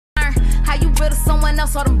rid of someone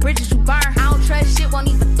else, all them bridges you burn. I don't trust shit, won't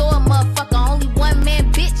even throw a motherfucker. Only one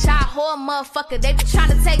man, bitch, I whore a motherfucker. They be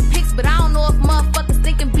tryna take pics, but I don't know if motherfuckers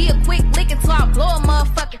thinking be a quick lick until I blow a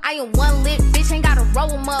motherfucker. I am one lit, bitch, ain't gotta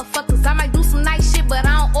roll with motherfuckers. I might do some nice shit, but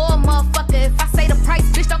I don't owe a motherfucker. If I say the price,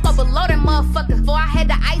 bitch, don't go below that motherfucker. Before I had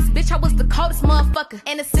the ice, bitch, I was the coldest motherfucker.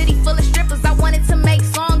 In a city full of strippers, I wanted to make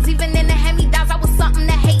songs. Even in the hand-me-downs, I was something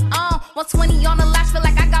to hate on. 120 on the latch, feel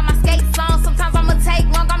like I got my skates on. Sometimes I'ma take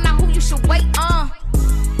long, I'm not who you should wait on.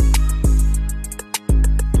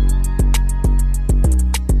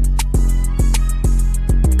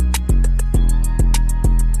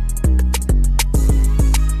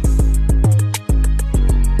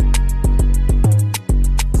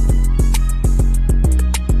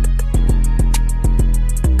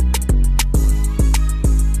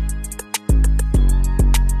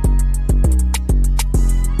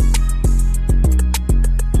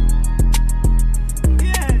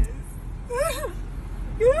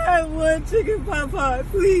 Chicken pot pie,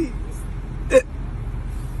 please.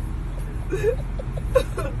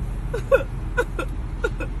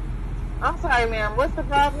 I'm sorry, ma'am. What's the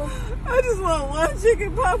problem? I just want one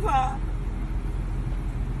chicken pot pie.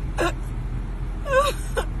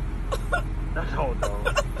 Hold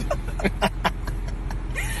on.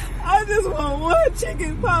 I just want one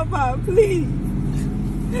chicken pot pie, please.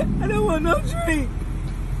 I don't want no drink.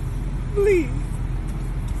 Please.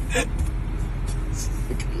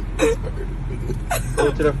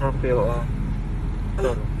 Go to the front field. Do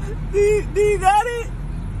you got it?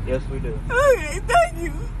 Yes, we do. Okay, thank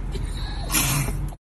you.